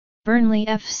Burnley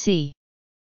FC.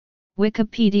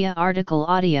 Wikipedia article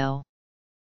audio.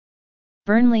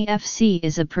 Burnley FC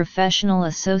is a professional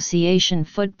association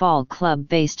football club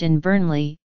based in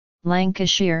Burnley,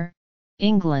 Lancashire,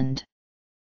 England.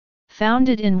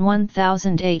 Founded in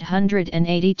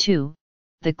 1882,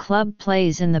 the club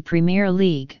plays in the Premier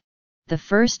League, the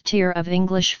first tier of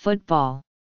English football.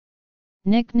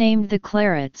 Nicknamed the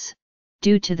Clarets,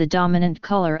 due to the dominant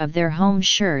colour of their home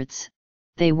shirts,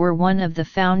 they were one of the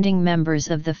founding members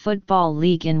of the Football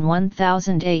League in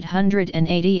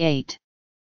 1888.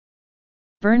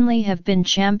 Burnley have been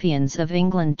champions of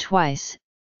England twice,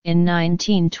 in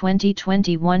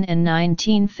 1920-21 and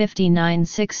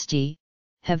 1959-60,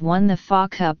 have won the FA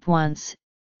Cup once,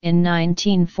 in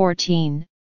 1914,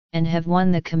 and have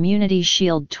won the Community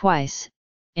Shield twice,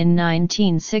 in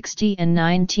 1960 and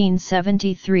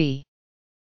 1973.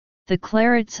 The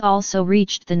Clarets also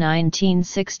reached the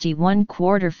 1961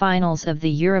 quarter-finals of the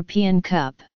European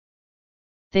Cup.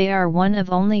 They are one of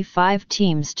only 5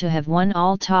 teams to have won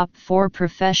all top 4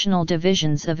 professional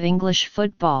divisions of English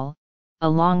football,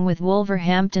 along with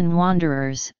Wolverhampton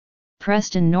Wanderers,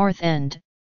 Preston North End,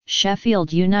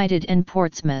 Sheffield United and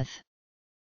Portsmouth.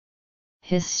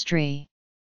 History.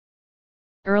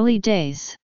 Early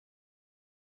days.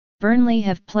 Burnley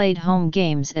have played home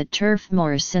games at Turf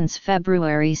Moor since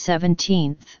February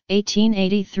 17,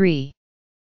 1883.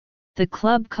 The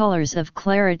club colours of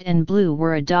claret and blue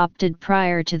were adopted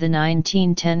prior to the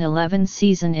 1910-11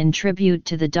 season in tribute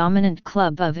to the dominant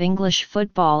club of English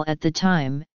football at the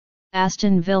time,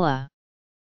 Aston Villa.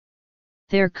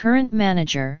 Their current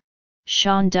manager,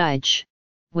 Sean Dyche,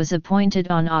 was appointed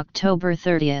on October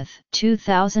 30,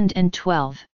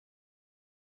 2012.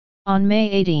 On May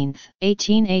 18,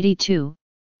 1882,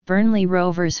 Burnley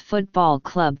Rovers Football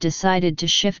Club decided to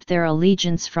shift their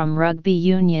allegiance from rugby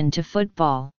union to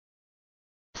football.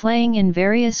 Playing in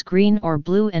various green or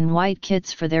blue and white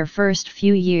kits for their first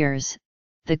few years,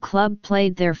 the club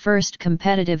played their first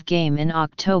competitive game in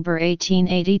October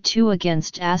 1882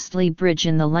 against Astley Bridge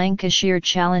in the Lancashire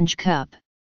Challenge Cup,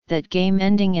 that game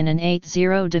ending in an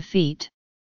 8-0 defeat.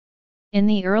 In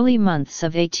the early months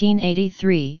of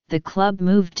 1883, the club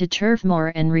moved to Turf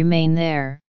Moor and remained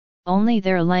there, only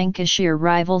their Lancashire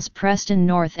rivals Preston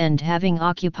North End having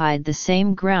occupied the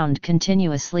same ground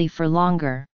continuously for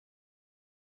longer.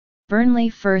 Burnley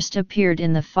first appeared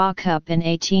in the FA Cup in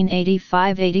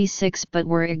 1885-86 but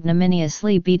were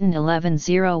ignominiously beaten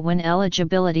 11-0 when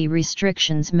eligibility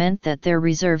restrictions meant that their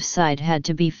reserve side had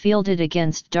to be fielded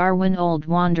against Darwin Old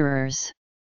Wanderers.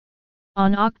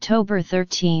 On October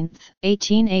 13,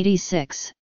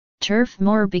 1886, Turf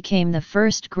Moor became the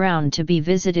first ground to be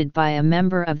visited by a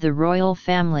member of the royal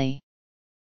family.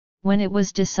 When it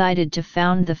was decided to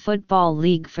found the Football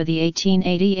League for the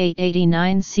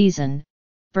 1888-89 season,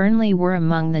 Burnley were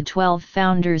among the 12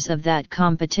 founders of that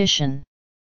competition.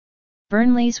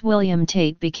 Burnley's William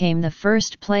Tate became the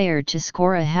first player to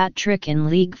score a hat-trick in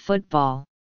league football.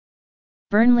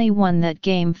 Burnley won that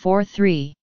game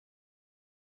 4-3.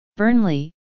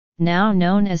 Burnley, now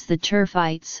known as the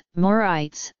Turfites,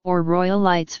 Moorites, or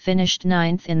Royalites, finished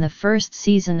 9th in the first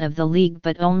season of the league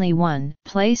but only one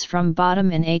place from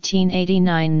bottom in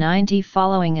 1889-90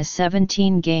 following a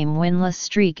 17-game winless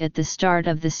streak at the start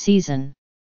of the season.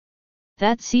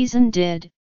 That season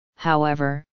did,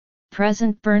 however,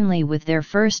 present Burnley with their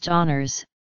first honours,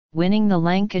 winning the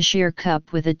Lancashire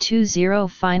Cup with a 2-0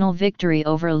 final victory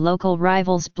over local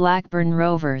rivals Blackburn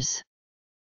Rovers.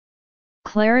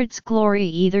 Clarets' glory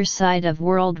either side of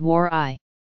World War I.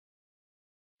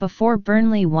 Before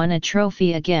Burnley won a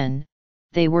trophy again,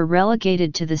 they were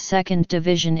relegated to the second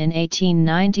division in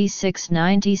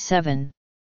 1896-97.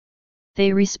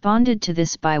 They responded to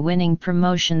this by winning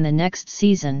promotion the next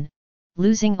season,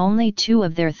 losing only 2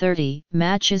 of their 30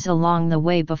 matches along the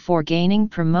way before gaining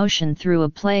promotion through a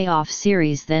play-off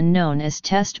series then known as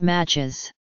Test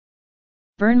matches.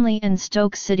 Burnley and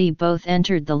Stoke City both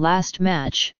entered the last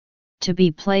match, to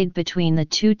be played between the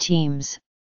two teams,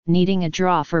 needing a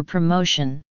draw for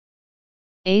promotion.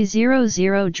 A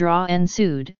 0-0 draw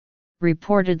ensued,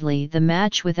 reportedly the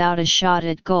match without a shot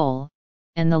at goal,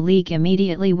 and the league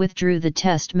immediately withdrew the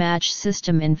test match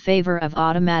system in favour of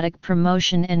automatic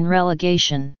promotion and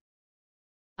relegation.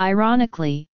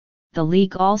 Ironically, the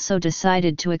league also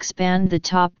decided to expand the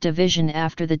top division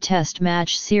after the test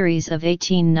match series of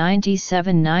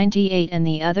 1897-98 and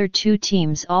the other 2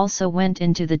 teams also went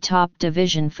into the top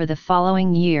division for the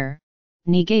following year,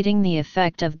 negating the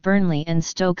effect of Burnley and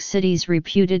Stoke City's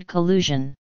reputed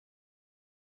collusion.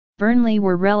 Burnley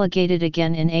were relegated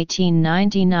again in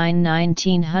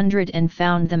 1899-1900 and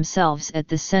found themselves at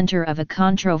the centre of a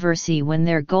controversy when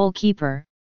their goalkeeper,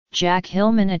 Jack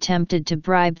Hillman attempted to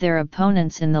bribe their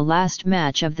opponents in the last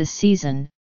match of the season,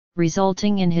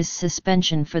 resulting in his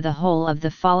suspension for the whole of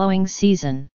the following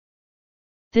season.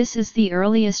 This is the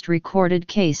earliest recorded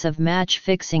case of match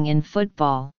fixing in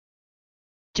football.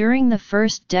 During the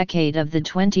first decade of the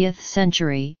 20th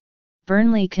century,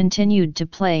 Burnley continued to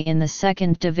play in the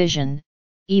second division,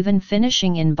 even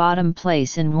finishing in bottom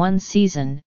place in one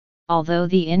season, although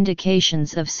the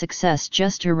indications of success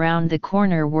just around the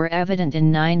corner were evident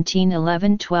in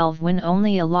 1911-12 when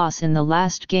only a loss in the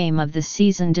last game of the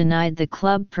season denied the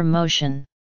club promotion.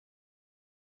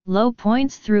 Low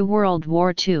points through World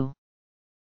War II.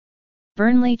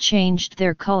 Burnley changed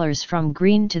their colours from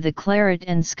green to the claret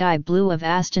and sky blue of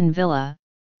Aston Villa,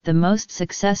 the most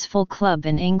successful club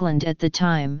in England at the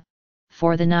time,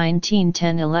 for the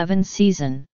 1910-11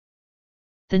 season.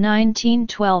 The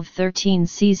 1912-13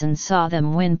 season saw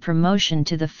them win promotion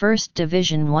to the First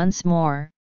Division once more,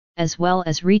 as well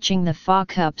as reaching the FA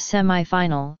Cup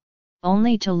semi-final,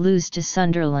 only to lose to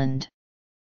Sunderland.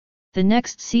 The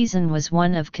next season was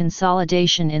one of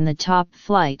consolidation in the top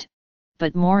flight,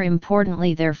 but more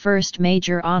importantly their first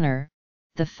major honour,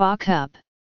 the FA Cup,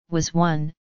 was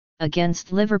won,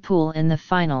 against Liverpool in the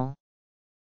final.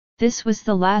 This was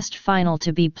the last final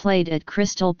to be played at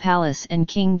Crystal Palace, and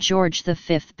King George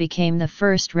V became the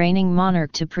first reigning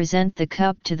monarch to present the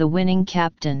cup to the winning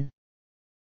captain.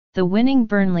 The winning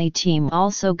Burnley team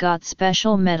also got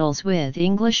special medals with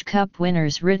English Cup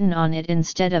winners written on it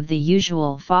instead of the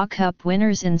usual FA Cup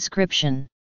winners inscription.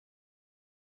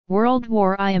 World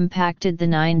War I impacted the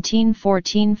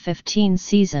 1914-15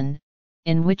 season,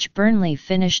 in which Burnley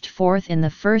finished fourth in the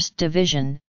First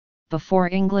Division, before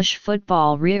English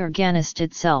football reorganised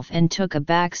itself and took a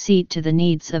back seat to the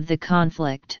needs of the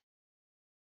conflict.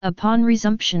 Upon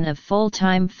resumption of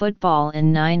full-time football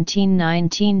in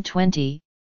 1919-20,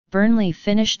 Burnley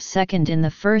finished second in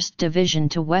the First Division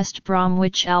to West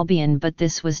Bromwich Albion, but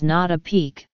this was not a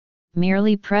peak,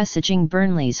 merely presaging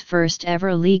Burnley's first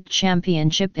ever league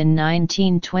championship in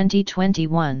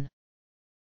 1920-21.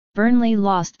 Burnley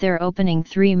lost their opening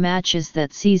 3 matches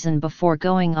that season before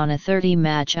going on a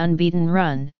 30-match unbeaten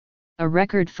run, a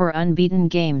record for unbeaten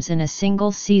games in a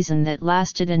single season that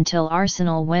lasted until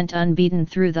Arsenal went unbeaten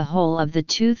through the whole of the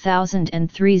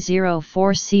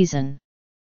 2003-04 season.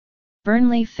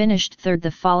 Burnley finished third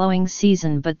the following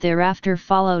season, but thereafter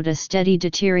followed a steady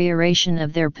deterioration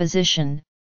of their position,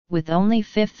 with only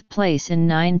 5th place in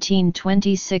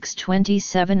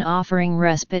 1926-27 offering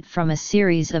respite from a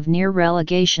series of near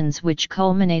relegations which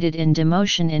culminated in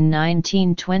demotion in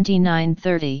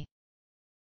 1929-30.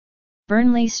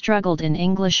 Burnley struggled in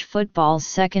English football's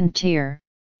second tier,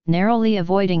 narrowly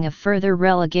avoiding a further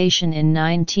relegation in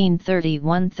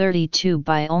 1931-32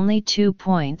 by only 2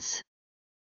 points.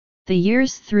 The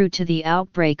years through to the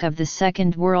outbreak of the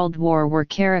Second World War were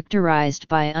characterized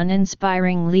by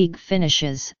uninspiring league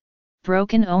finishes,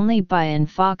 broken only by an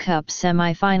FA Cup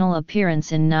semi-final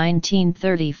appearance in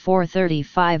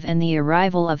 1934-35 and the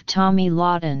arrival of Tommy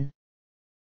Lawton.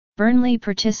 Burnley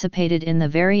participated in the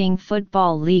varying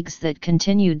football leagues that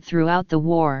continued throughout the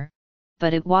war,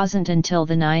 but it wasn't until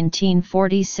the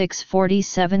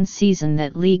 1946-47 season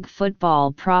that league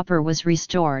football proper was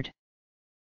restored.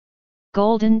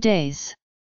 Golden Days.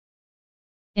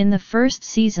 In the first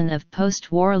season of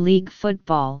post-war league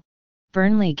football,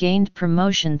 Burnley gained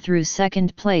promotion through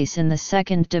second place in the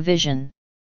second division.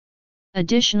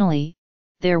 Additionally,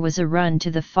 there was a run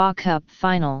to the FA Cup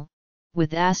final,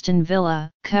 with Aston Villa,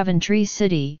 Coventry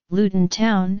City, Luton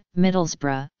Town,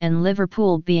 Middlesbrough, and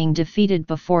Liverpool being defeated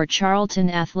before Charlton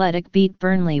Athletic beat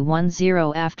Burnley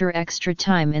 1-0 after extra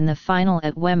time in the final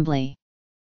at Wembley.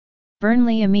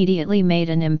 Burnley immediately made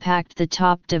an impact the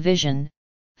top division,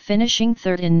 finishing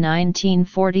third in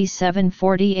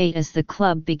 1947-48 as the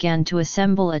club began to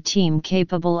assemble a team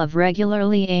capable of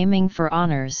regularly aiming for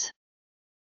honours.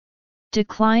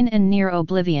 Decline and near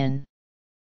oblivion.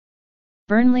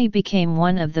 Burnley became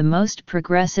one of the most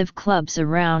progressive clubs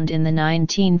around in the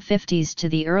 1950s to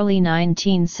the early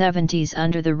 1970s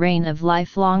under the reign of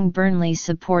lifelong Burnley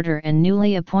supporter and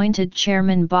newly appointed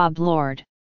chairman Bob Lord.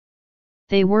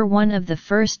 They were one of the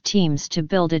first teams to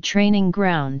build a training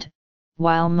ground,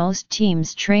 while most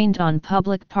teams trained on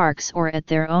public parks or at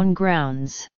their own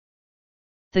grounds.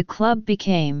 The club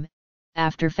became,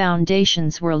 after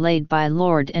foundations were laid by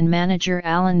Lord and manager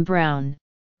Alan Brown,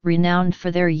 renowned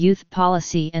for their youth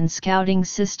policy and scouting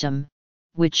system,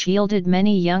 which yielded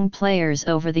many young players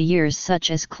over the years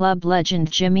such as club legend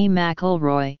Jimmy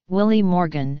McIlroy, Willie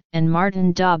Morgan, and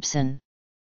Martin Dobson.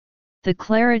 The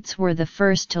Clarets were the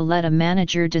first to let a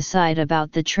manager decide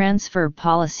about the transfer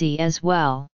policy as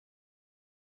well.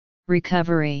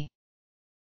 Recovery.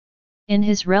 In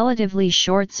his relatively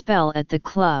short spell at the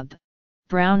club,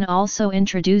 Brown also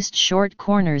introduced short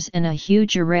corners and a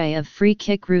huge array of free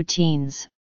kick routines,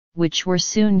 which were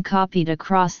soon copied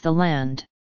across the land.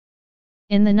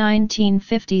 In the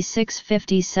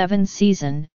 1956-57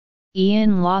 season,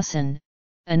 Ian Lawson,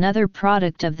 another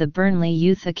product of the Burnley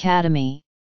Youth Academy,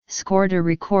 scored a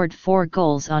record 4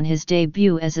 goals on his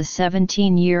debut as a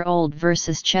 17-year-old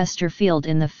versus Chesterfield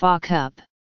in the FA Cup.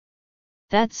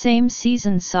 That same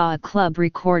season saw a club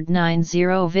record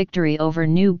 9-0 victory over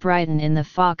New Brighton in the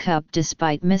FA Cup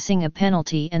despite missing a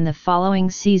penalty, and the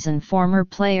following season former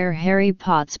player Harry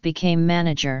Potts became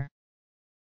manager.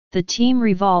 The team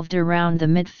revolved around the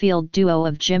midfield duo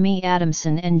of Jimmy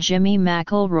Adamson and Jimmy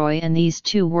McIlroy, and these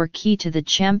two were key to the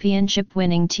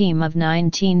championship-winning team of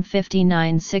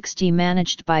 1959-60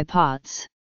 managed by Potts.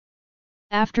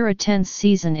 After a tense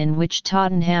season in which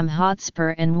Tottenham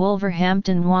Hotspur and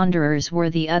Wolverhampton Wanderers were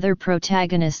the other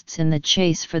protagonists in the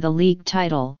chase for the league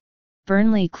title,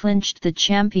 Burnley clinched the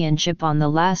championship on the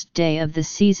last day of the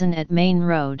season at Main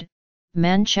Road,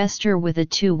 Manchester, with a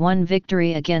 2-1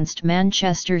 victory against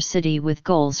Manchester City with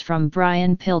goals from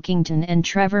Brian Pilkington and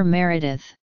Trevor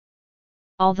Meredith.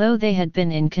 Although they had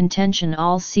been in contention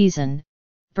all season,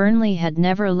 Burnley had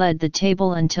never led the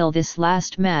table until this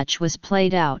last match was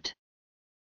played out.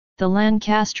 The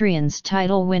Lancastrians'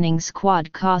 title-winning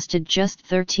squad costed just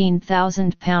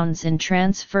 £13,000 in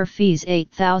transfer fees,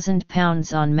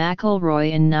 £8,000 on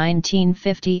McIlroy in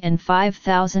 1950 and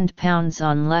 £5,000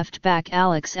 on left-back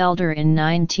Alex Elder in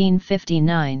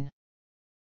 1959.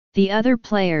 The other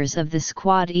players of the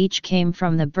squad each came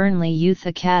from the Burnley Youth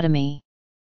Academy.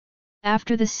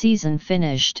 After the season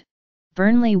finished,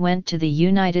 Burnley went to the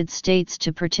United States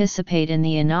to participate in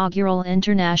the inaugural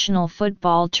international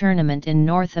football tournament in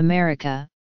North America,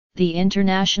 the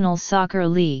International Soccer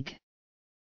League.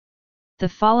 The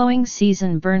following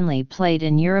season Burnley played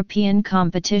in European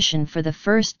competition for the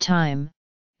first time,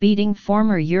 beating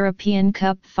former European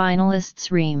Cup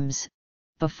finalists Reims,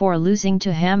 before losing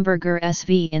to Hamburger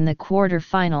SV in the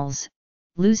quarter-finals,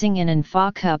 losing in an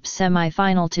FA Cup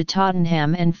semi-final to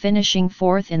Tottenham and finishing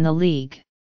fourth in the league.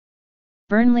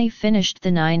 Burnley finished the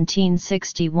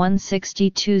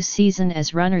 1961-62 season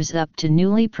as runners-up to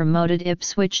newly promoted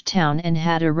Ipswich Town and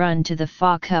had a run to the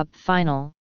FA Cup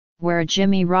final, where a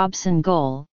Jimmy Robson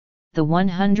goal, the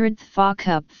 100th FA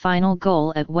Cup final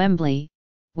goal at Wembley,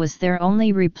 was their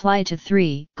only reply to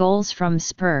 3 goals from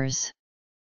Spurs.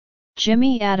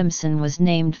 Jimmy Adamson was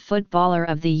named Footballer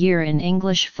of the Year in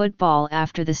English football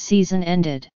after the season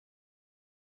ended.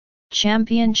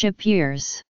 Championship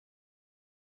years.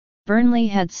 Burnley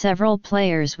had several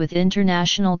players with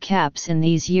international caps in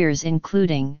these years,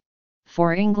 including,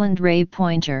 for England, Ray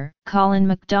Pointer, Colin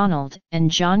MacDonald, and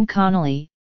John Connolly,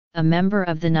 a member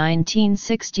of the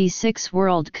 1966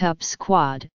 World Cup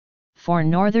squad, for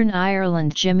Northern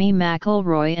Ireland Jimmy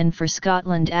McIlroy, and for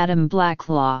Scotland Adam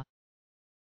Blacklaw.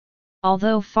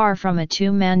 Although far from a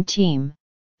two-man team,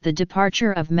 the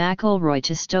departure of McIlroy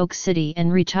to Stoke City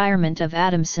and retirement of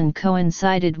Adamson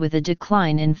coincided with a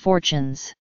decline in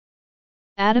fortunes.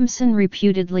 Adamson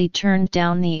reputedly turned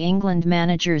down the England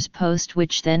manager's post,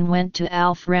 which then went to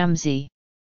Alf Ramsey.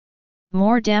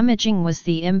 More damaging was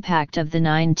the impact of the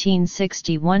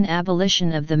 1961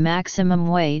 abolition of the maximum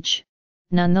wage.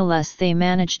 Nonetheless, they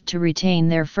managed to retain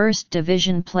their first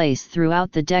division place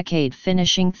throughout the decade,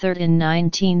 finishing third in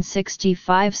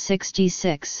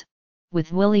 1965-66,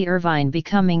 with Willie Irvine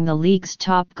becoming the league's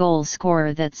top goal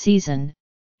scorer that season,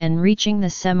 and reaching the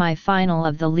semi-final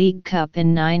of the League Cup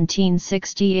in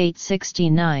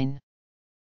 1968-69.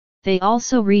 They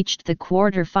also reached the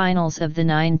quarter-finals of the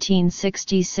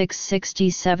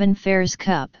 1966-67 Fairs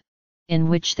Cup, in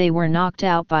which they were knocked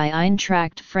out by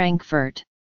Eintracht Frankfurt.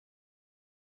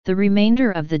 The remainder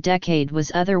of the decade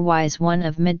was otherwise one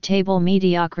of mid-table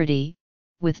mediocrity,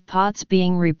 with Potts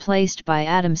being replaced by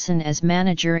Adamson as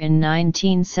manager in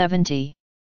 1970.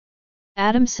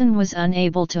 Adamson was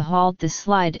unable to halt the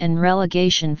slide, and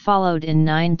relegation followed in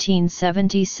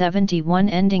 1970-71,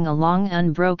 ending a long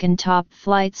unbroken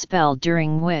top-flight spell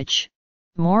during which,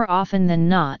 more often than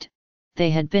not, they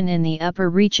had been in the upper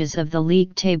reaches of the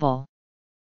league table.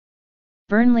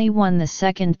 Burnley won the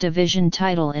second division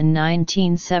title in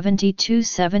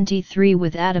 1972-73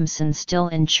 with Adamson still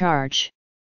in charge.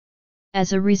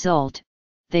 As a result,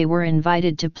 they were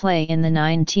invited to play in the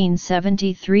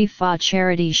 1973 FA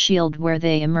Charity Shield, where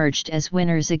they emerged as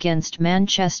winners against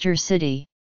Manchester City.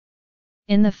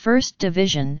 In the first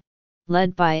division,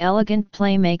 led by elegant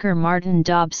playmaker Martin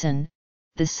Dobson,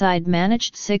 the side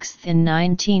managed sixth in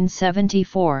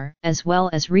 1974, as well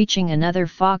as reaching another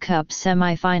FA Cup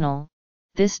semi-final,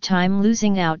 this time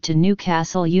losing out to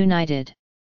Newcastle United.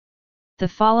 The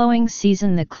following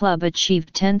season the club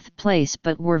achieved 10th place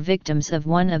but were victims of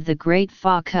one of the great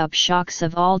FA Cup shocks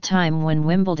of all time when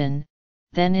Wimbledon,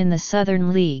 then in the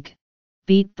Southern League,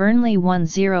 beat Burnley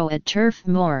 1-0 at Turf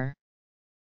Moor.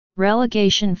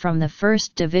 Relegation from the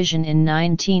First Division in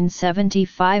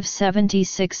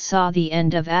 1975-76 saw the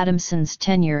end of Adamson's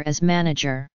tenure as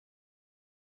manager.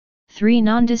 3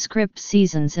 nondescript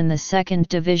seasons in the Second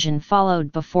Division followed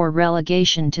before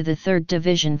relegation to the Third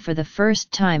Division for the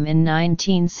first time in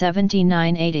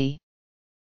 1979-80.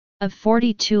 Of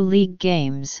 42 league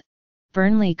games,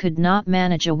 Burnley could not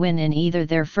manage a win in either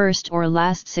their first or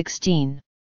last 16.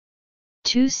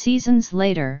 2 seasons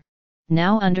later,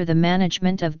 now under the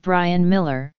management of Brian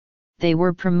Miller, they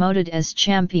were promoted as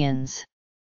champions.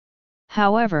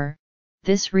 However,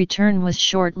 this return was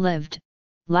short-lived,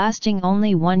 lasting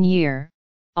only 1 year,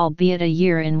 albeit a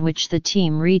year in which the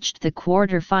team reached the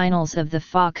quarter-finals of the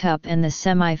FA Cup and the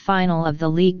semi-final of the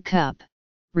League Cup,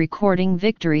 recording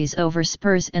victories over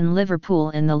Spurs and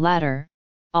Liverpool in the latter,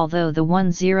 although the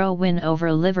 1-0 win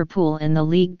over Liverpool in the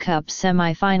League Cup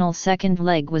semi-final second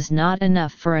leg was not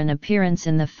enough for an appearance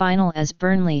in the final as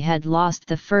Burnley had lost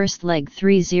the first leg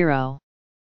 3-0.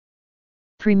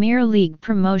 Premier League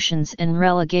promotions and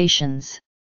relegations.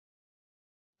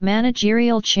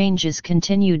 Managerial changes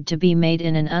continued to be made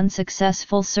in an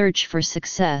unsuccessful search for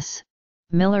success.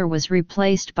 Miller was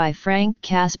replaced by Frank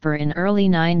Casper in early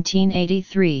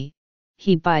 1983,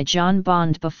 he by John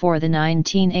Bond before the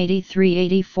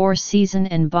 1983-84 season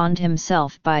and Bond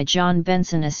himself by John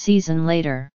Benson a season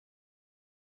later.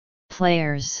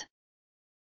 Players.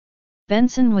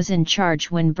 Benson was in charge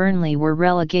when Burnley were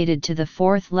relegated to the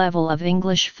 4th level of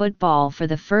English football for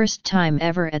the first time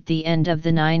ever at the end of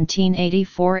the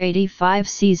 1984-85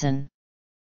 season.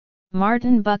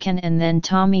 Martin Buchan and then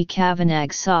Tommy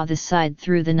Kavanagh saw the side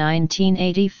through the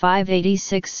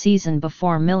 1985-86 season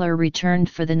before Miller returned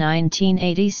for the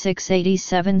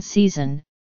 1986-87 season,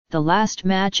 the last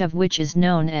match of which is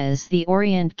known as the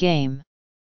Orient Game.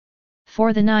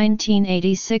 For the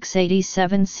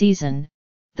 1986-87 season,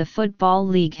 the Football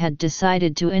League had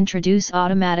decided to introduce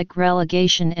automatic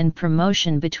relegation and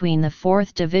promotion between the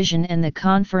 4th Division and the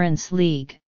Conference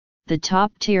League, the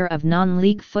top tier of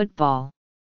non-league football.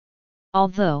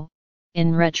 Although,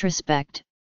 in retrospect,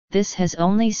 this has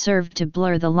only served to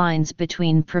blur the lines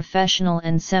between professional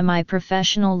and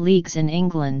semi-professional leagues in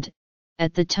England,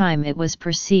 at the time it was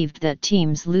perceived that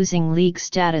teams losing league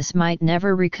status might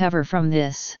never recover from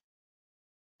this.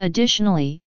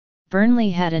 Additionally, Burnley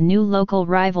had a new local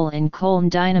rival in Colne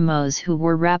Dynamos who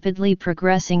were rapidly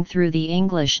progressing through the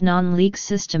English non-league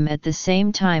system at the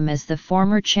same time as the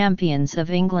former champions of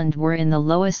England were in the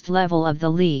lowest level of the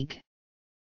league.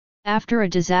 After a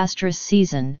disastrous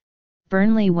season,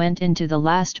 Burnley went into the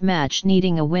last match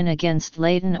needing a win against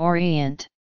Leyton Orient.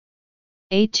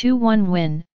 A 2-1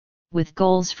 win, with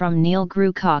goals from Neil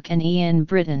Grucock and Ian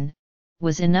Britton,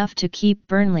 was enough to keep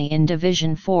Burnley in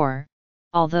Division 4.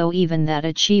 Although even that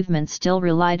achievement still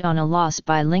relied on a loss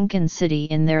by Lincoln City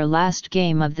in their last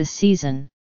game of the season.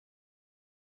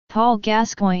 Paul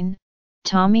Gascoigne,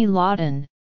 Tommy Lawton,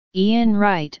 Ian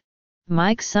Wright,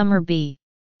 Mike Summerby,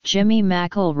 Jimmy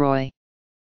McIlroy.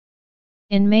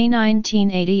 In May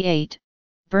 1988,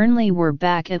 Burnley were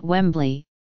back at Wembley,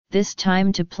 this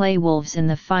time to play Wolves in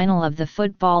the final of the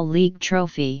Football League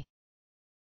Trophy.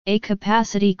 A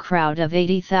capacity crowd of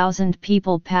 80,000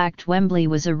 people packed Wembley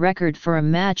was a record for a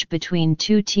match between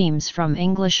two teams from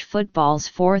English football's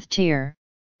 4th tier,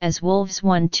 as Wolves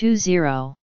won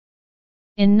 2-0.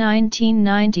 In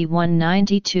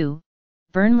 1991-92,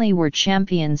 Burnley were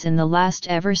champions in the last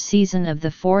ever season of the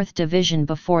 4th Division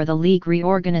before the league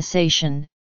reorganisation,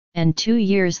 and 2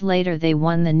 years later they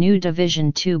won the new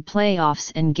Division 2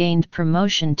 playoffs and gained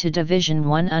promotion to Division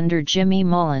 1 under Jimmy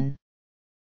Mullen.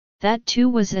 That too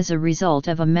was as a result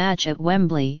of a match at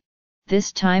Wembley,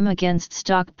 this time against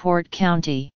Stockport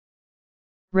County.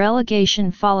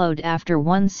 Relegation followed after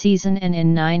 1 season and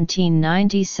in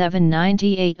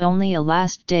 1997-98 only a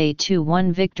last day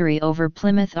 2-1 victory over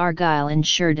Plymouth Argyle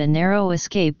ensured a narrow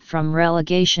escape from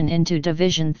relegation into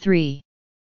Division 3.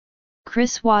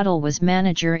 Chris Waddle was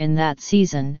manager in that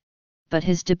season, but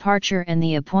his departure and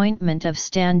the appointment of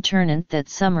Stan Ternent that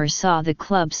summer saw the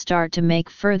club start to make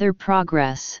further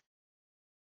progress.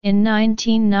 In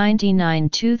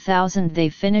 1999-2000 they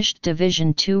finished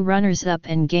Division 2 runners-up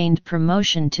and gained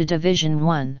promotion to Division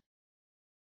 1.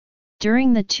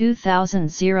 During the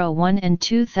 2001 and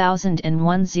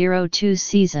 2001-02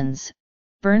 seasons,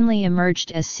 Burnley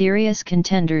emerged as serious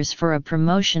contenders for a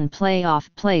promotion playoff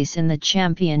place in the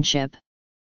Championship.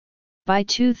 By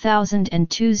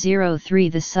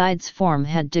 2002-03 the side's form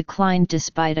had declined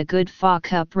despite a good FA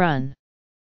Cup run.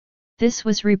 This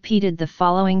was repeated the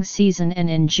following season, and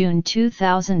in June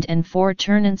 2004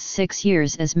 Ternant's 6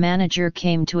 years as manager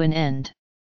came to an end.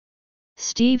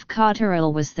 Steve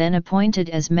Cotterill was then appointed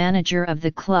as manager of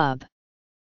the club.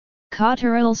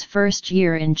 Cotterill's first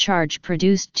year in charge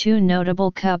produced 2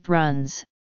 notable cup runs,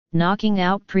 knocking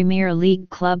out Premier League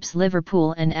clubs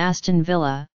Liverpool and Aston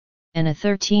Villa, and a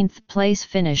 13th place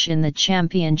finish in the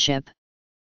Championship.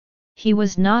 He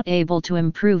was not able to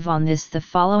improve on this the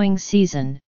following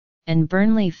season, and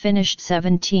Burnley finished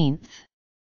 17th.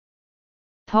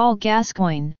 Paul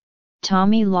Gascoigne,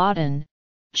 Tommy Lawton,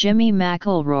 Jimmy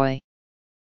McIlroy.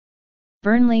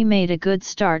 Burnley made a good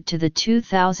start to the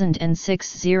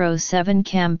 2006-07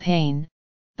 campaign,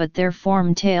 but their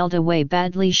form tailed away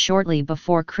badly shortly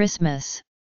before Christmas,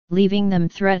 leaving them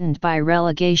threatened by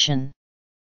relegation.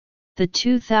 The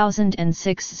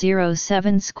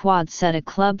 2006-07 squad set a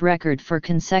club record for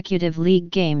consecutive league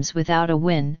games without a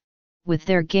win, with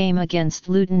their game against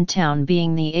Luton Town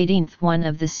being the 18th one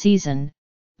of the season,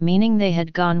 meaning they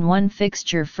had gone one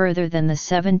fixture further than the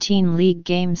 17 league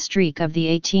game streak of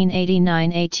the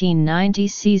 1889-1890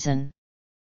 season.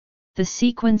 The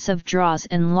sequence of draws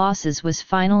and losses was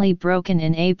finally broken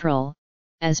in April,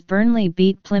 as Burnley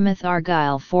beat Plymouth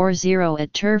Argyle 4-0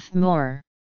 at Turf Moor.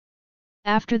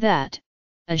 After that,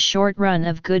 a short run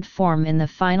of good form in the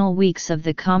final weeks of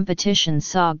the competition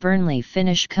saw Burnley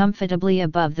finish comfortably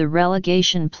above the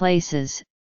relegation places,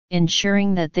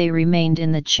 ensuring that they remained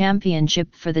in the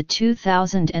Championship for the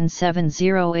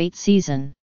 2007-08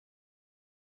 season.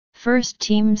 First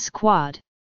team squad.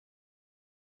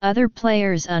 Other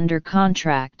players under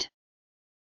contract.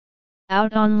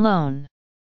 Out on loan.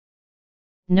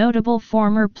 Notable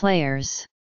former players.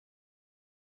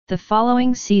 The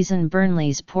following season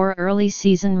Burnley's poor early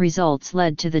season results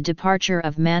led to the departure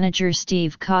of manager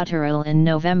Steve Cotterill in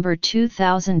November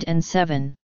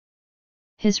 2007.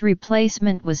 His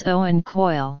replacement was Owen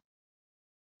Coyle.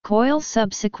 Coyle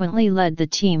subsequently led the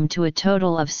team to a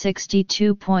total of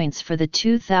 62 points for the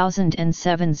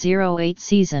 2007-08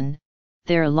 season,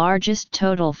 their largest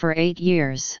total for 8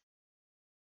 years.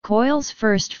 Coyle's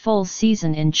first full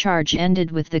season in charge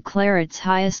ended with the Clarets'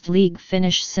 highest league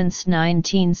finish since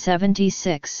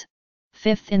 1976,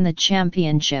 5th in the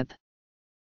Championship.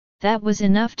 That was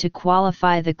enough to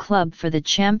qualify the club for the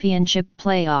Championship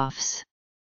playoffs.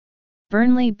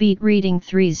 Burnley beat Reading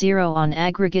 3-0 on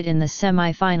aggregate in the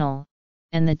semi-final,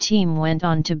 and the team went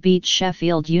on to beat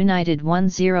Sheffield United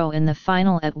 1-0 in the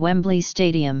final at Wembley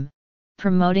Stadium,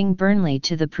 promoting Burnley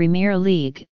to the Premier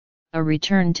League, a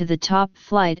return to the top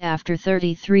flight after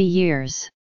 33 years.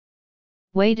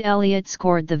 Wade Elliott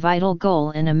scored the vital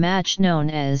goal in a match known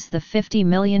as the £50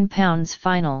 million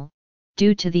final,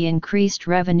 due to the increased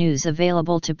revenues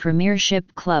available to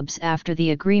Premiership clubs after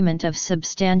the agreement of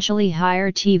substantially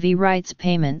higher TV rights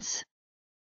payments.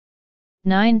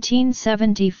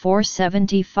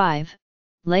 1974-75,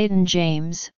 Leighton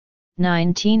James,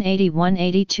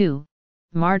 1981-82,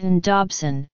 Martin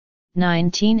Dobson,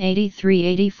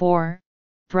 1983-84,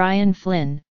 Brian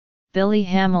Flynn, Billy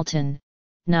Hamilton,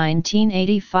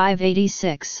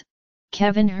 1985-86,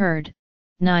 Kevin Hurd,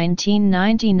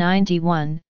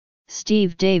 1990-91,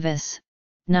 Steve Davis,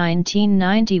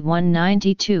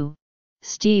 1991-92,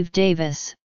 Steve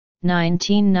Davis,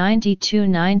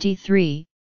 1992-93,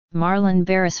 Marlon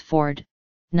Beresford,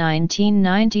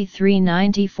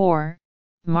 1993-94,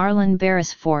 Marlon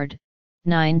Beresford,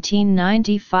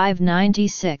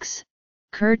 1995-96,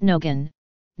 Kurt Nogan,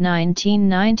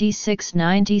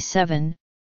 1996-97,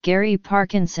 Gary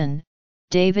Parkinson,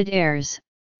 David Ayres,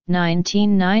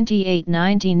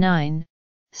 1998-99,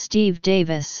 Steve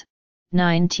Davis,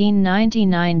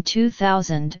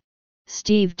 1999-2000,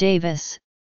 Steve Davis,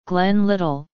 Glenn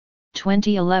Little,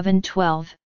 2011-12,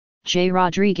 Jay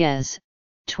Rodriguez,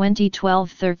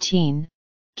 2012-13,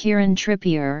 Kieran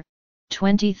Trippier,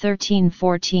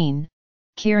 2013-14,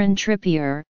 Kieran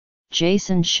Trippier,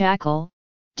 Jason Shackle,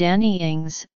 Danny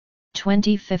Ings,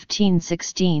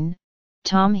 2015-16,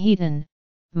 Tom Heaton,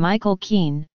 Michael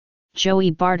Keane,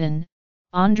 Joey Barton,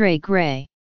 Andre Gray.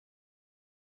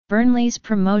 Burnley's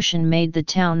promotion made the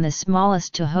town the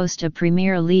smallest to host a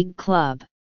Premier League club.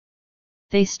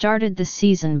 They started the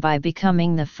season by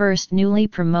becoming the first newly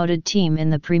promoted team in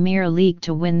the Premier League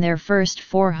to win their first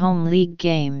 4 home league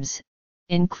games,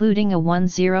 including a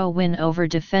 1-0 win over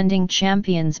defending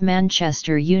champions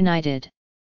Manchester United.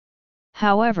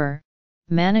 However,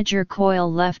 manager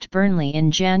Coyle left Burnley in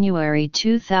January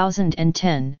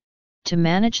 2010, to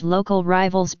manage local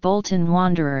rivals Bolton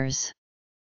Wanderers.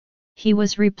 He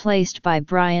was replaced by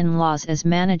Brian Laws as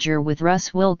manager with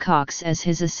Russ Wilcox as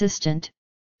his assistant,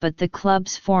 but the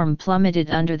club's form plummeted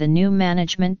under the new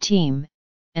management team,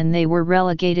 and they were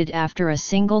relegated after a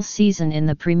single season in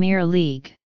the Premier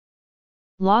League.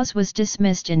 Laws was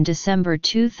dismissed in December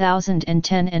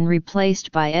 2010 and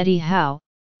replaced by Eddie Howe,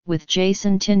 with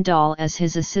Jason Tindall as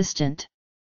his assistant.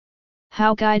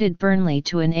 Howe guided Burnley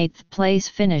to an 8th place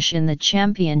finish in the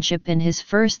Championship in his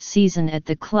first season at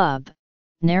the club,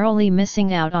 narrowly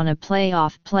missing out on a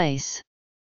playoff place.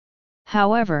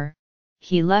 However,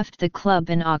 he left the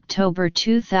club in October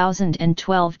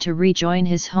 2012 to rejoin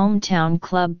his hometown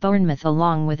club Bournemouth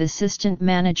along with assistant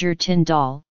manager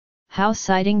Tindall, Howe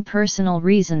citing personal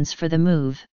reasons for the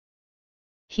move.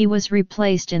 He was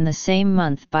replaced in the same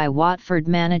month by Watford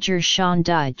manager Sean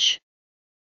Dyche.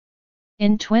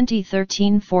 In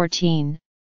 2013-14,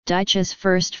 Dyche's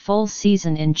first full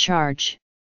season in charge,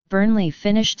 Burnley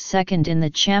finished second in the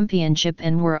Championship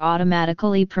and were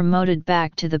automatically promoted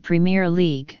back to the Premier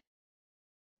League.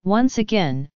 Once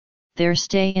again, their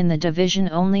stay in the division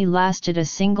only lasted a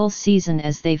single season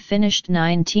as they finished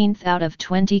 19th out of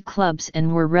 20 clubs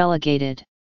and were relegated.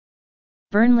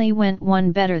 Burnley went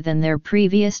one better than their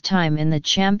previous time in the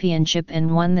Championship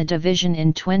and won the division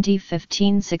in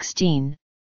 2015-16,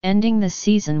 ending the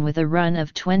season with a run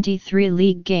of 23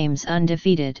 league games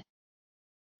undefeated.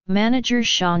 Manager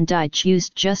Sean Dyche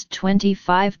used just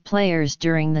 25 players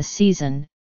during the season,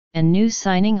 and new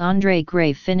signing Andre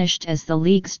Gray finished as the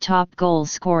league's top goal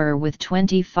scorer with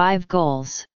 25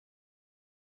 goals.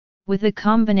 With a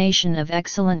combination of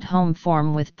excellent home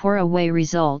form with poor away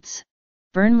results,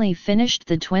 Burnley finished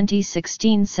the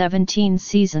 2016-17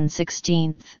 season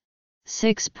 16th,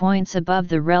 6 points above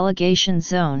the relegation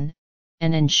zone,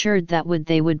 and ensured that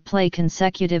they would play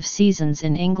consecutive seasons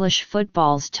in English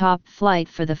football's top flight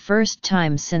for the first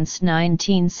time since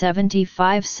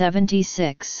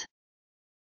 1975-76.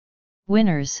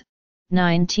 Winners: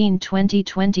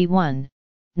 1920-21,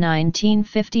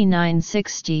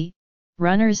 1959-60,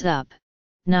 runners-up: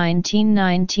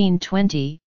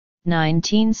 1919-20,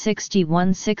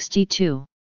 1961-62.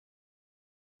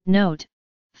 Note: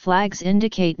 flags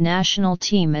indicate national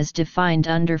team as defined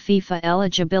under FIFA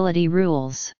eligibility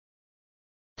rules.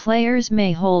 Players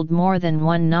may hold more than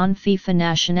one non-FIFA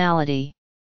nationality.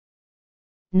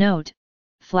 Note: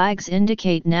 flags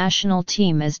indicate national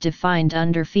team as defined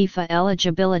under FIFA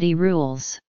eligibility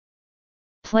rules.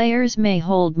 Players may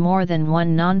hold more than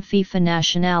one non-FIFA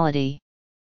nationality.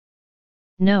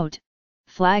 Note: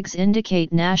 flags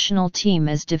indicate national team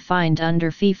as defined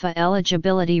under FIFA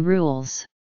eligibility rules.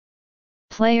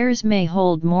 Players may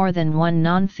hold more than one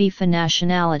non-FIFA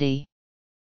nationality.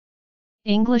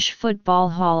 English Football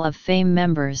Hall of Fame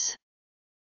members.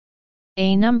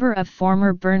 A number of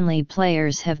former Burnley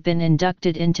players have been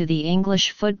inducted into the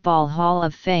English Football Hall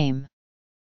of Fame.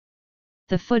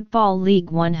 The Football League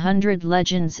 100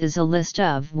 Legends is a list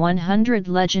of 100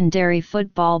 legendary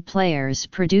football players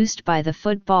produced by the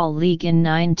Football League in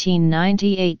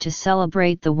 1998 to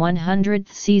celebrate the 100th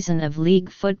season of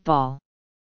league football.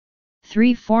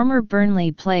 3 former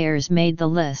Burnley players made the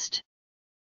list.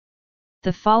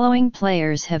 The following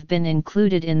players have been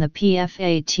included in the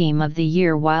PFA Team of the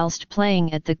Year whilst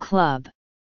playing at the club.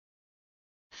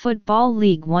 Football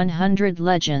League 100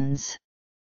 Legends.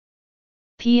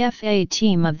 PFA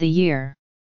Team of the Year.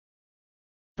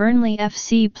 Burnley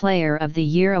FC Player of the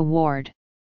Year Award.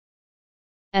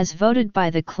 As voted by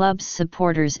the club's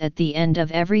supporters at the end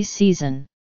of every season.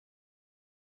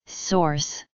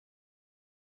 Source: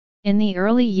 in the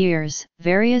early years,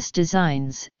 various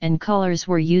designs and colors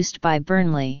were used by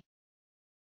Burnley.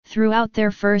 Throughout their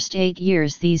first 8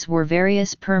 years these were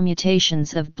various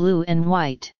permutations of blue and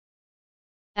white.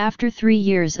 After 3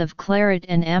 years of claret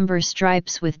and amber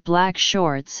stripes with black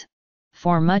shorts,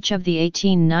 for much of the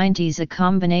 1890s a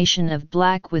combination of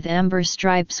black with amber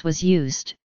stripes was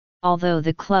used, although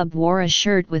the club wore a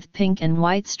shirt with pink and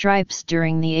white stripes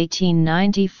during the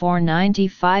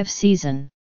 1894-95 season.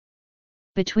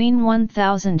 Between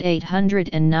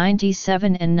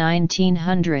 1897 and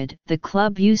 1900, the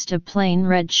club used a plain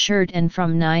red shirt, and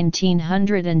from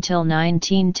 1900 until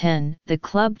 1910, the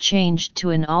club changed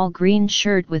to an all-green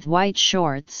shirt with white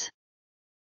shorts.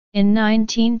 In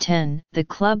 1910, the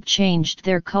club changed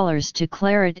their colors to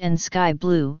claret and sky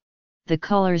blue, the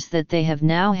colors that they have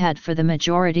now had for the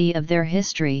majority of their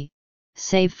history,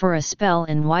 save for a spell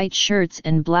in white shirts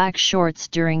and black shorts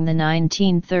during the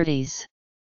 1930s.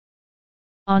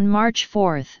 On March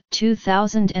 4,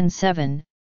 2007,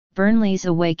 Burnley's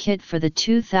away kit for the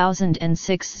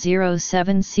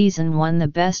 2006-07 season won the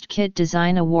Best Kit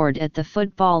Design Award at the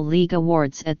Football League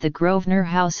Awards at the Grosvenor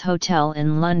House Hotel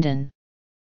in London.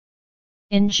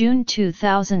 In June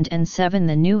 2007,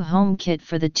 the new home kit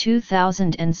for the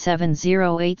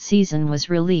 2007-08 season was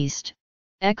released,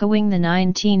 echoing the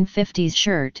 1950s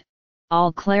shirt,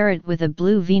 all claret with a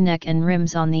blue V-neck and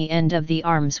rims on the end of the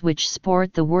arms which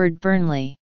sport the word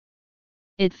Burnley.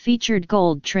 It featured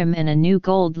gold trim and a new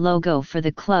gold logo for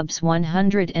the club's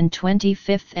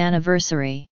 125th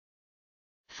anniversary.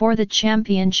 For the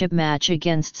championship match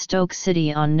against Stoke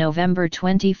City on November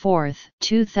 24,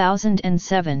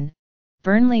 2007,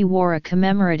 Burnley wore a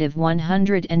commemorative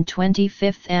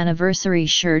 125th anniversary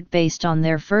shirt based on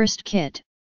their first kit,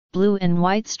 blue and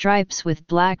white stripes with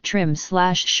black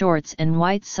trim/shorts and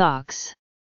white socks.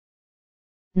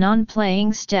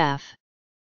 Non-playing staff.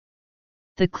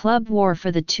 The club wore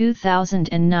for the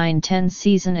 2009-10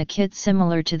 season a kit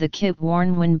similar to the kit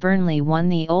worn when Burnley won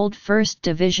the Old First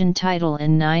Division title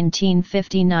in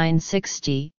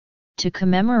 1959-60, to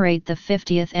commemorate the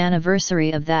 50th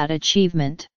anniversary of that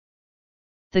achievement.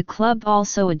 The club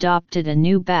also adopted a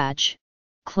new badge,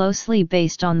 closely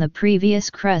based on the previous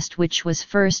crest which was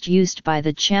first used by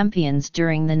the champions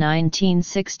during the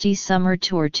 1960 summer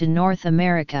tour to North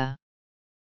America.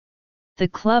 The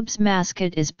club's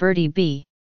mascot is Bertie B.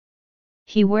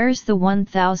 He wears the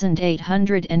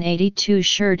 1882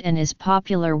 shirt and is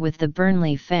popular with the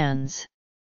Burnley fans.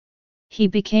 He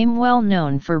became well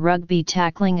known for rugby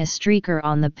tackling a streaker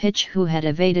on the pitch who had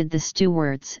evaded the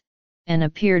stewards, and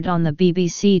appeared on the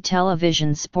BBC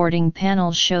television sporting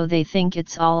panel show They Think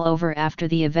It's All Over after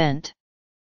the event.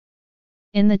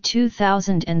 In the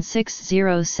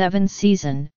 2006-07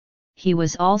 season, he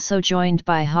was also joined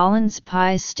by Holland's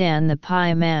Pies Stan the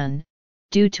Pie Man,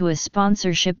 due to a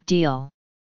sponsorship deal.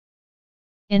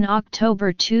 In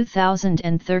October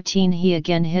 2013 he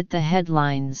again hit the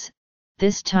headlines,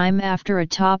 this time after a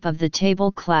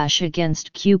top-of-the-table clash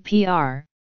against QPR,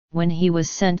 when he was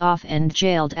sent off and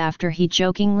jailed after he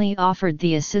jokingly offered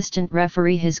the assistant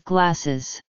referee his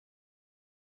glasses.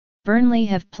 Burnley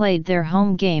have played their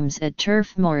home games at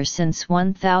Turf Moor since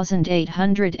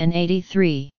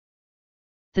 1883.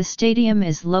 The stadium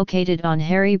is located on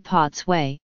Harry Potts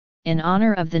Way, in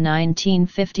honour of the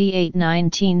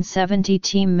 1958-1970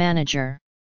 team manager.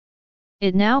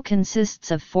 It now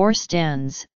consists of 4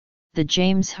 stands, the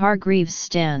James Hargreaves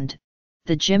stand,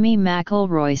 the Jimmy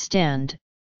McIlroy stand,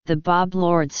 the Bob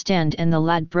Lord stand and the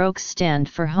Ladbrokes stand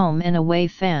for home and away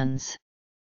fans.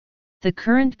 The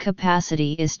current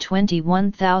capacity is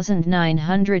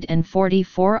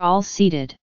 21,944 all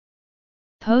seated.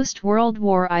 Post-World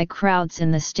War I crowds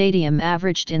in the stadium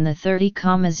averaged in the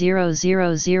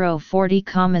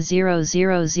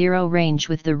 30,000–40,000 range,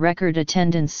 with the record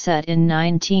attendance set in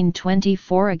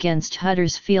 1924 against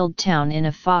Huddersfield Town in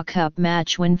a FA Cup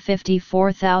match when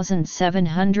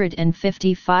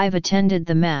 54,755 attended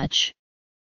the match.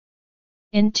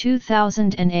 In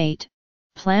 2008,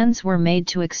 plans were made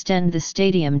to extend the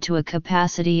stadium to a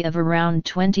capacity of around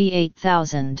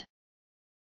 28,000.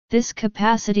 This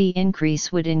capacity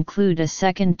increase would include a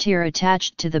second tier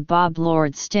attached to the Bob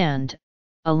Lord stand,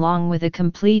 along with a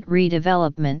complete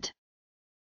redevelopment.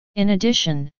 In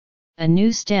addition, a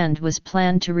new stand was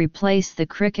planned to replace the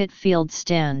cricket field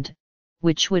stand,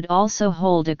 which would also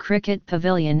hold a cricket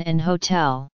pavilion and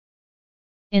hotel.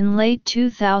 In late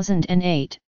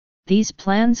 2008, these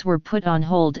plans were put on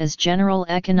hold as general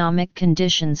economic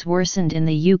conditions worsened in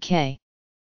the UK.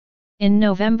 In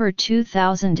November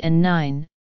 2009,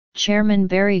 Chairman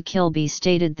Barry Kilby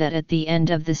stated that at the end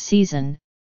of the season,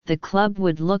 the club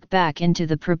would look back into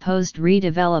the proposed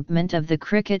redevelopment of the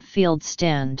cricket field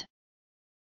stand.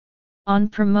 On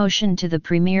promotion to the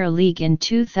Premier League in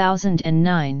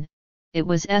 2009, it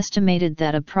was estimated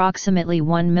that approximately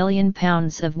 £1 million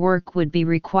of work would be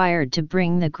required to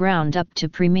bring the ground up to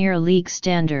Premier League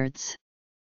standards.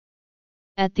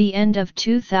 At the end of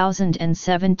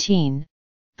 2017,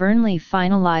 Burnley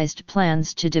finalised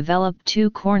plans to develop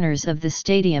 2 corners of the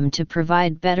stadium to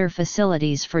provide better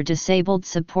facilities for disabled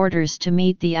supporters to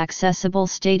meet the Accessible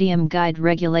Stadium Guide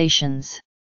regulations.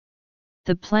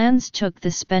 The plans took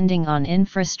the spending on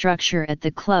infrastructure at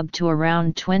the club to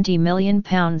around £20 million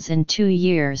in 2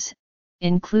 years,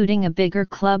 including a bigger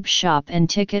club shop and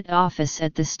ticket office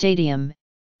at the stadium,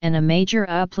 and a major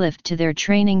uplift to their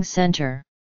training centre.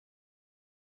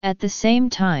 At the same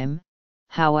time,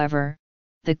 however,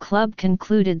 the club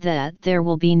concluded that there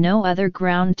will be no other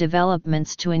ground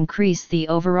developments to increase the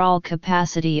overall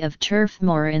capacity of Turf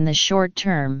Moor in the short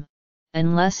term,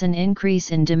 unless an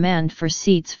increase in demand for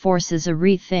seats forces a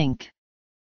rethink.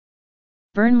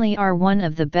 Burnley are one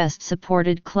of the best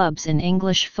supported clubs in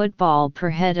English football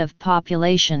per head of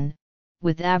population,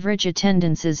 with average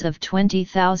attendances of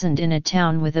 20,000 in a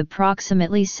town with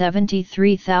approximately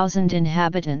 73,000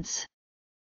 inhabitants.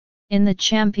 In the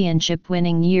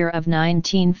championship-winning year of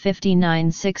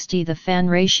 1959-60, the fan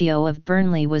ratio of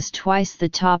Burnley was twice the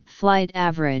top-flight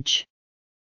average.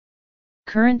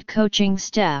 Current coaching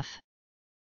staff.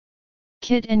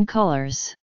 Kit and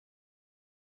colours.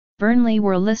 Burnley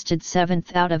were listed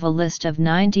 7th out of a list of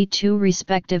 92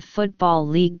 respective Football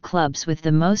League clubs with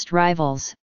the most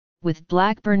rivals, with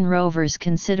Blackburn Rovers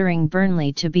considering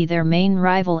Burnley to be their main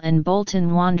rival and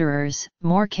Bolton Wanderers,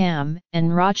 Morecambe,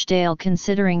 and Rochdale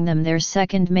considering them their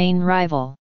second main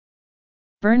rival.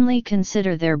 Burnley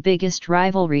consider their biggest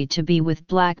rivalry to be with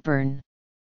Blackburn.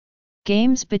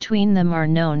 Games between them are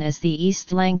known as the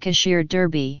East Lancashire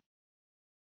Derby.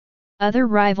 Other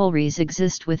rivalries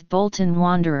exist with Bolton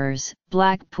Wanderers,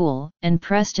 Blackpool, and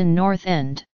Preston North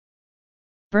End.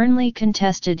 Burnley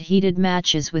contested heated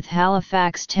matches with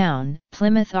Halifax Town,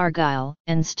 Plymouth Argyle,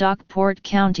 and Stockport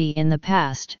County in the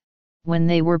past, when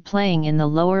they were playing in the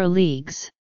lower leagues.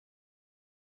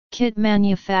 Kit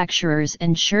manufacturers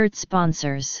and shirt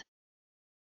sponsors.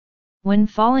 When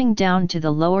falling down to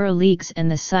the lower leagues and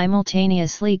the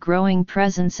simultaneously growing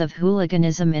presence of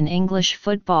hooliganism in English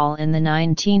football in the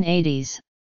 1980s,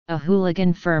 a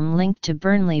hooligan firm linked to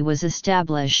Burnley was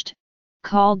established,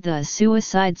 called the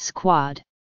Suicide Squad.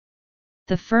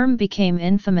 The firm became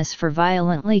infamous for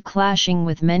violently clashing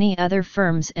with many other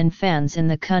firms and fans in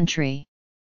the country.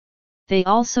 They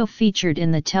also featured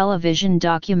in the television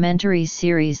documentary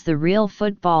series The Real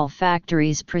Football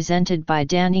Factories presented by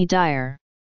Danny Dyer.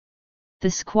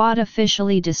 The squad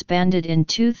officially disbanded in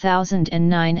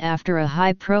 2009 after a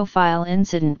high-profile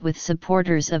incident with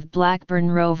supporters of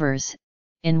Blackburn Rovers,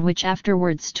 in which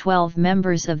afterwards 12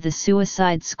 members of the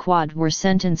Suicide Squad were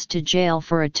sentenced to jail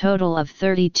for a total of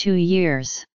 32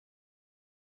 years.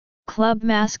 Club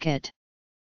mascot.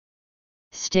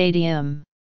 Stadium.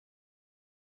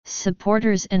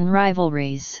 Supporters and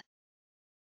rivalries.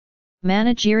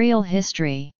 Managerial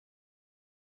history.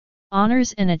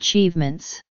 Honours and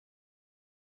achievements.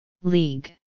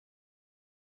 League.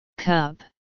 Cup.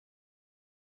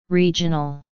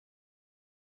 Regional.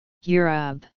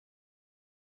 Europe.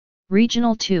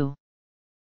 Regional 2.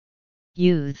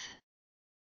 Youth.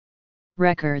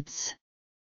 Records.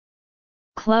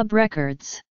 Club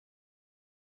records.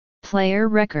 Player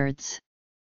records.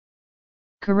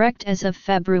 Correct as of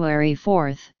February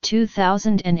 4,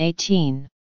 2018.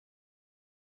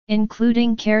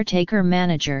 Including caretaker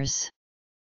managers.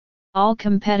 All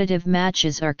competitive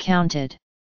matches are counted.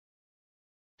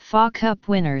 FA Cup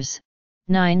winners,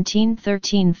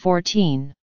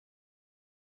 1913-14.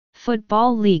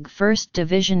 Football League First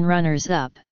Division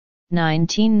runners-up,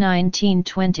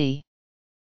 1919-20.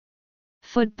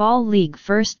 Football League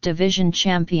First Division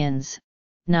champions,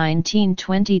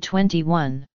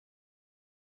 1920-21.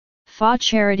 FA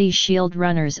Charity Shield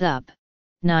runners-up,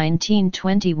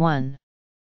 1921.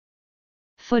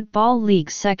 Football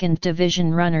League Second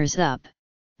Division runners-up,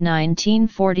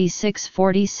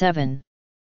 1946-47.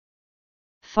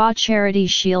 FA Charity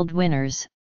Shield winners,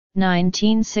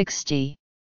 1960.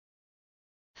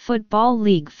 Football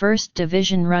League First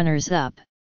Division runners-up,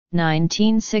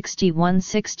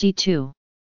 1961-62.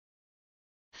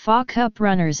 FA Cup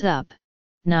runners-up,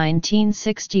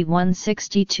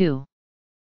 1961-62.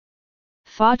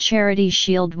 FA Charity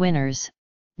Shield winners,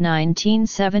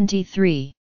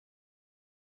 1973.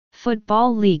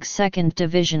 Football League Second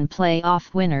Division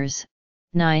Playoff winners,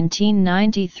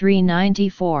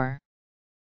 1993-94.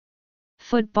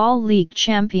 Football League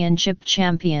Championship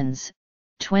champions,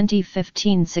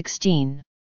 2015-16.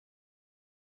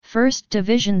 First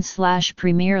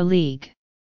Division/Premier League.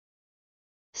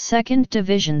 Second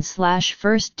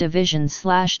Division/First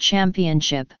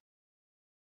Division/Championship.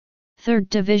 Third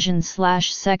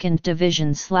Division/Second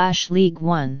Division/League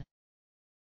 1.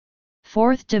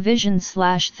 Fourth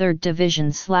Division/Third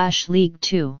Division/League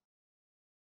 2.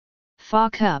 FA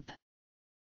Cup.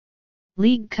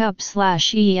 League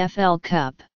Cup/EFL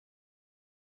Cup.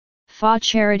 FA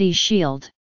Charity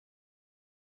Shield.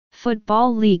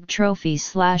 Football League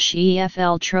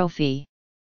Trophy/EFL Trophy.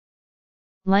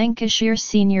 Lancashire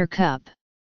Senior Cup.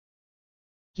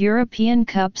 European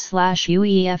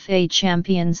Cup/UEFA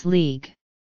Champions League.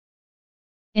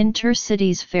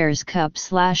 Intercities Fairs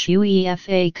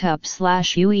Cup/UEFA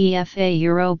Cup/UEFA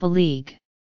Europa League.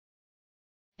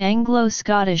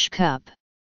 Anglo-Scottish Cup.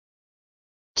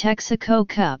 Texaco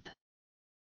Cup.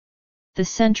 The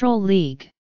Central League.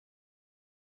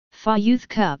 FA Youth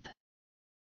Cup.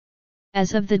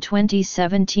 As of the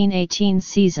 2017-18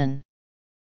 season.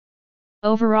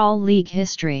 Overall league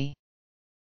history.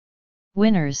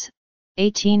 Winners,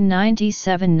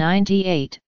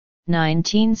 1897-98,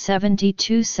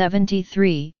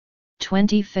 1972-73,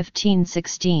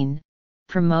 2015-16,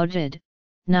 promoted,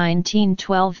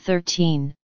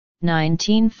 1912-13,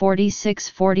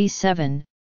 1946-47,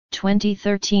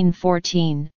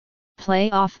 2013-14,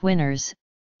 playoff winners,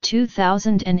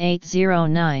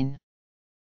 2008-09.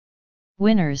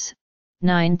 Winners,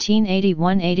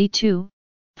 1981-82,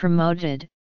 promoted,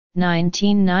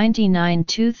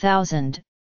 1999-2000,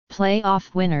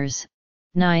 playoff winners,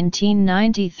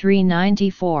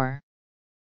 1993-94.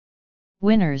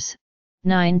 Winners,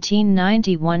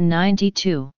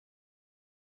 1991-92.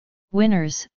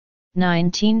 Winners,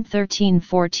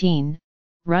 1913-14,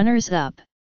 runners-up,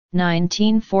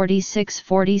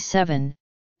 1946-47,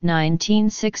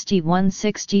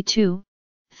 1961-62,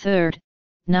 third,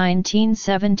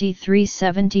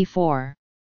 1973-74.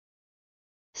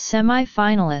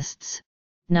 Semi-finalists,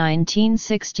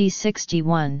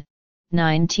 1960-61,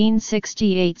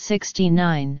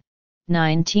 1968-69,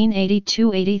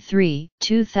 1982-83,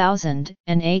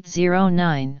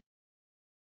 2008-09.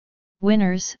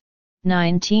 Winners,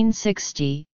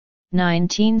 1960,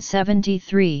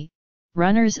 1973,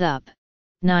 runners-up,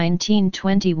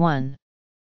 1921.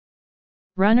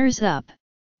 Runners-up,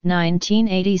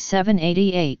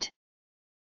 1987-88.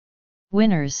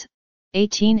 Winners,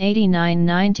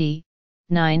 1889-90,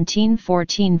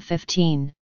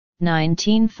 1914-15,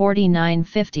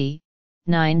 1949-50,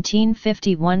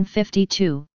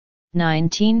 1951-52,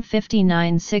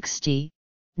 1959-60,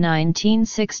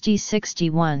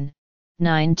 1960-61,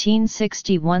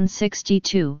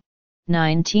 1961-62,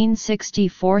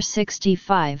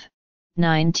 1964-65,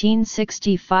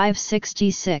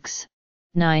 1965-66,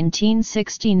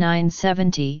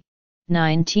 1969-70,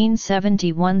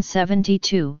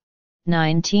 1971-72,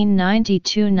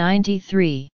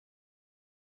 1992-93.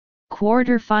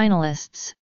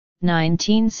 Quarter-finalists,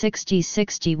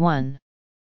 1960-61.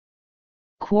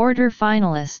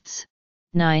 Quarter-finalists,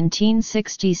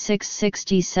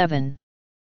 1966-67.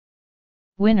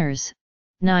 Winners,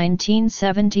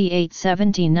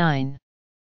 1978-79.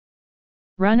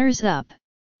 Runners-up,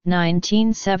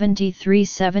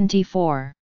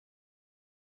 1973-74.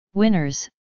 Winners,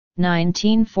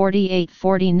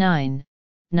 1948-49,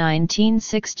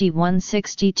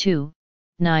 1961-62,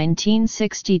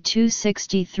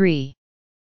 1962-63.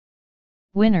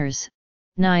 Winners,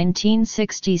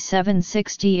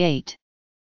 1967-68.